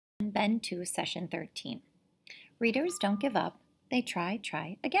Bend 2, Session 13. Readers don't give up. They try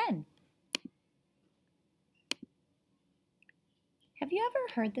again. Have you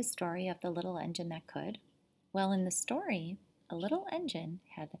ever heard the story of the little engine that could? Well, in the story, a little engine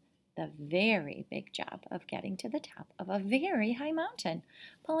had the very big job of getting to the top of a very high mountain,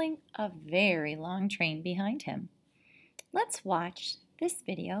 pulling a very long train behind him. Let's watch this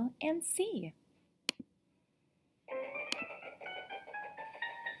video and see.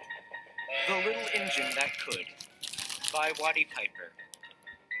 The Little Engine That Could by Waddy Piper.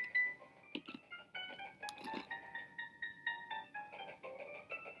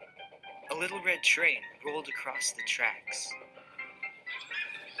 A little red train rolled across the tracks.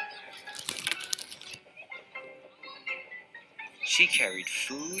 She carried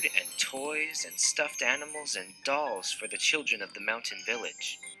food and toys and stuffed animals and dolls for the children of the mountain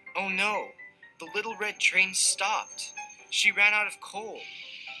village. Oh no! The little red train stopped. She ran out of coal.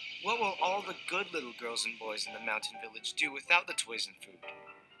 What will all the good little girls and boys in the mountain village do without the toys and food?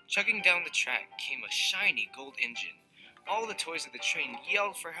 Chugging down the track came a shiny gold engine. All the toys of the train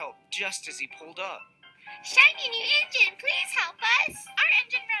yelled for help just as he pulled up. Shiny new engine, please help us! Our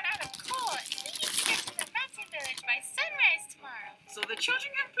engine ran out of coal and we need to get to the mountain village by sunrise tomorrow. So the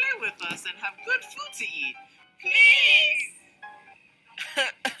children can play with us and have good food to eat. Please!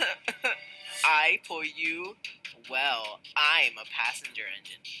 I pull you? Well, I'm a passenger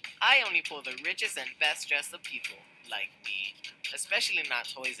engine. I only pull the richest and best dressed of people, like me. Especially not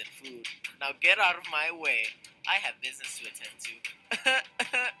toys and food. Now get out of my way. I have business to attend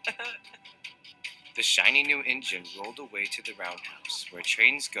to. The shiny new engine rolled away to the roundhouse, where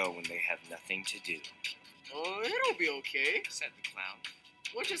trains go when they have nothing to do. Oh, it'll be okay, Said the clown.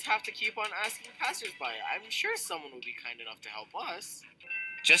 we'll just have to keep on asking passersby. I'm sure someone will be kind enough to help us.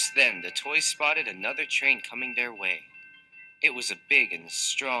 Just then, the toys spotted another train coming their way. It was a big and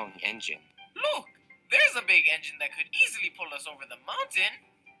strong engine. Look, there's a big engine that could easily pull us over the mountain.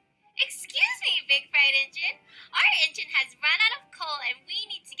 Excuse me, Big Fried Engine. Our engine has run out of coal and we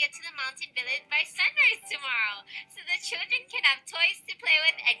need to get to the mountain village by sunrise tomorrow so the children can have toys to play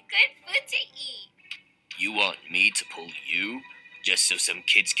with and good food to eat. You want me to pull you? Just so some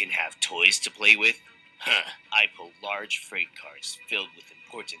kids can have toys to play with? Huh, I pull large freight cars filled with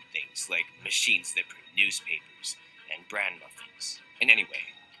important things like machines that print newspapers and bran muffins. And anyway,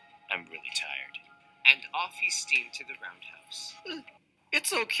 I'm really tired. And off he steamed to the roundhouse,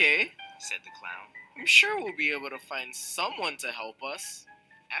 It's okay. said the clown. I'm sure we'll be able to find someone to help us.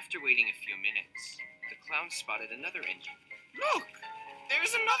 After waiting a few minutes, the clown spotted another engine. Look,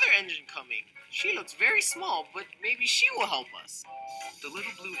 there's another engine coming. She looks very small, but maybe she will help us. The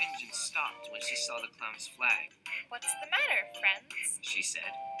little blue engine stopped when she saw the clown's flag. What's the matter, friends? She said,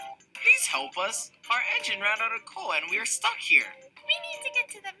 Please help us. Our engine ran out of coal and we are stuck here. We need to get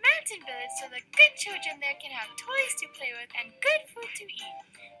to the mountain village so the good children there can have toys to play with and good food to eat.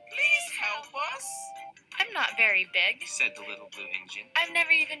 Please help us. I'm not very big. said the little blue engine. I've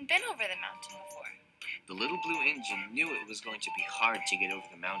never even been over the mountain before. The little blue engine knew it was going to be hard to get over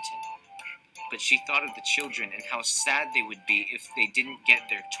the mountain. But she thought of the children and how sad they would be if they didn't get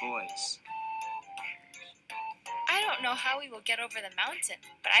their toys. I don't know how we will get over the mountain,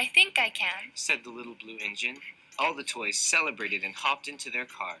 but I think I can. Said the little blue engine. All the toys celebrated and hopped into their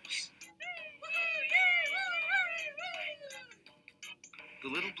cars. The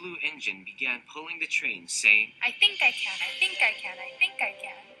little blue engine began pulling the train, saying, I think I can, I think I can, I think I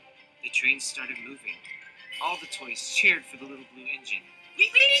can. The train started moving. All the toys cheered for the little blue engine. We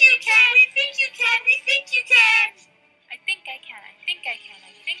think you can, we think you can, we think you can. I think I can, I think I can,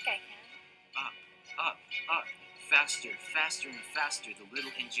 I think I can. Up. Faster, faster, and faster the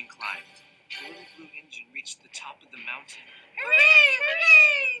little engine climbed. The little blue engine reached the top of the mountain. Hooray,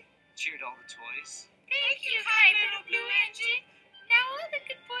 hooray! Cheered all the toys. Thank you, hi, little blue engine. Now all the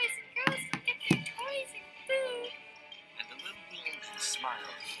good boys and girls can get their toys and food. And the little blue engine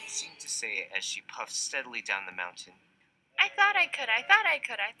smiled, seemed to say it as she puffed steadily down the mountain. I thought I could, I thought I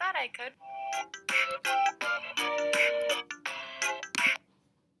could, I thought I could.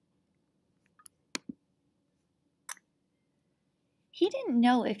 He didn't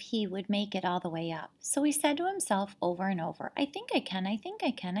know if he would make it all the way up, so he said to himself over and over, I think I can, I think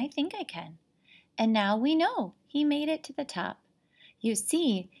I can, I think I can. And now we know he made it to the top. You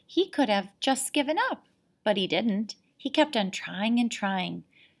see, he could have just given up, but he didn't. He kept on trying and trying.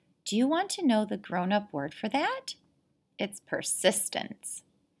 Do you want to know the grown-up word for that? It's persistence.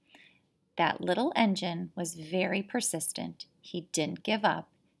 That little engine was very persistent. He didn't give up.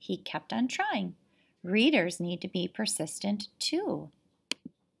 He kept on trying. Readers need to be persistent too.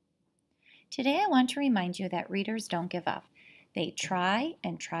 Today I want to remind you that readers don't give up. They try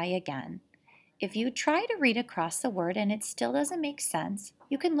and try again. If you try to read across the word and it still doesn't make sense,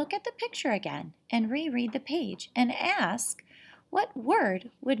 you can look at the picture again and reread the page and ask, what word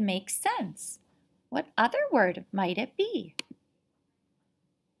would make sense? What other word might it be?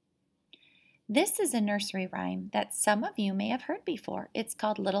 This is a nursery rhyme that some of you may have heard before. It's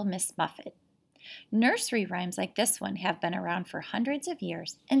called Little Miss Muffet. Nursery rhymes like this one have been around for hundreds of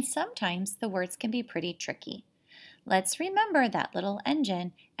years, and sometimes the words can be pretty tricky. Let's remember that little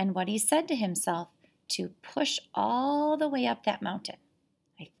engine and what he said to himself to push all the way up that mountain.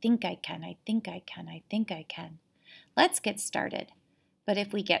 I think I can, I think I can, I think I can. Let's get started. But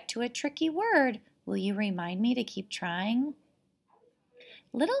if we get to a tricky word, will you remind me to keep trying?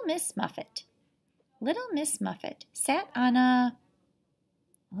 Little Miss Muffet. Little Miss Muffet sat on a...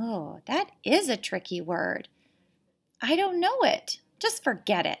 Oh, that is a tricky word. I don't know it. Just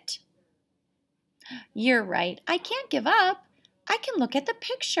forget it. You're right. I can't give up. I can look at the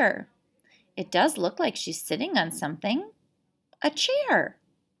picture. It does look like she's sitting on something. A chair.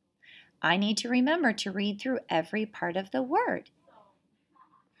 I need to remember to read through every part of the word.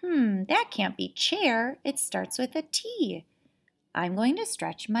 That can't be chair. It starts with a T. I'm going to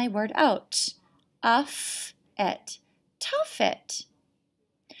stretch my word out. Uff-et. Tuffet.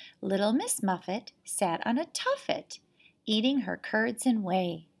 Little Miss Muffet sat on a tuffet, eating her curds and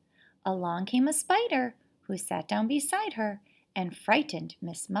whey. Along came a spider, who sat down beside her and frightened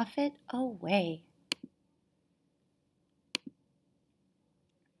Miss Muffet away.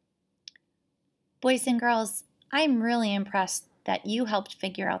 Boys and girls, I'm really impressed that you helped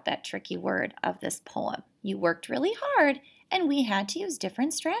figure out that tricky word of this poem. You worked really hard, and we had to use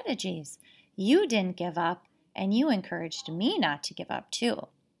different strategies. You didn't give up, and you encouraged me not to give up too.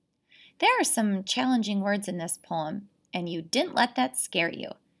 There are some challenging words in this poem, and you didn't let that scare you.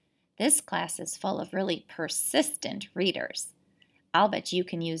 This class is full of really persistent readers. I'll bet you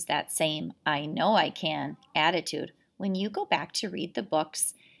can use that same I know I can attitude when you go back to read the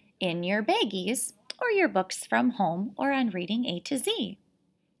books in your baggies or your books from home or on Reading A to Z.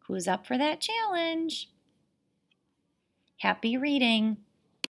 Who's up for that challenge? Happy reading!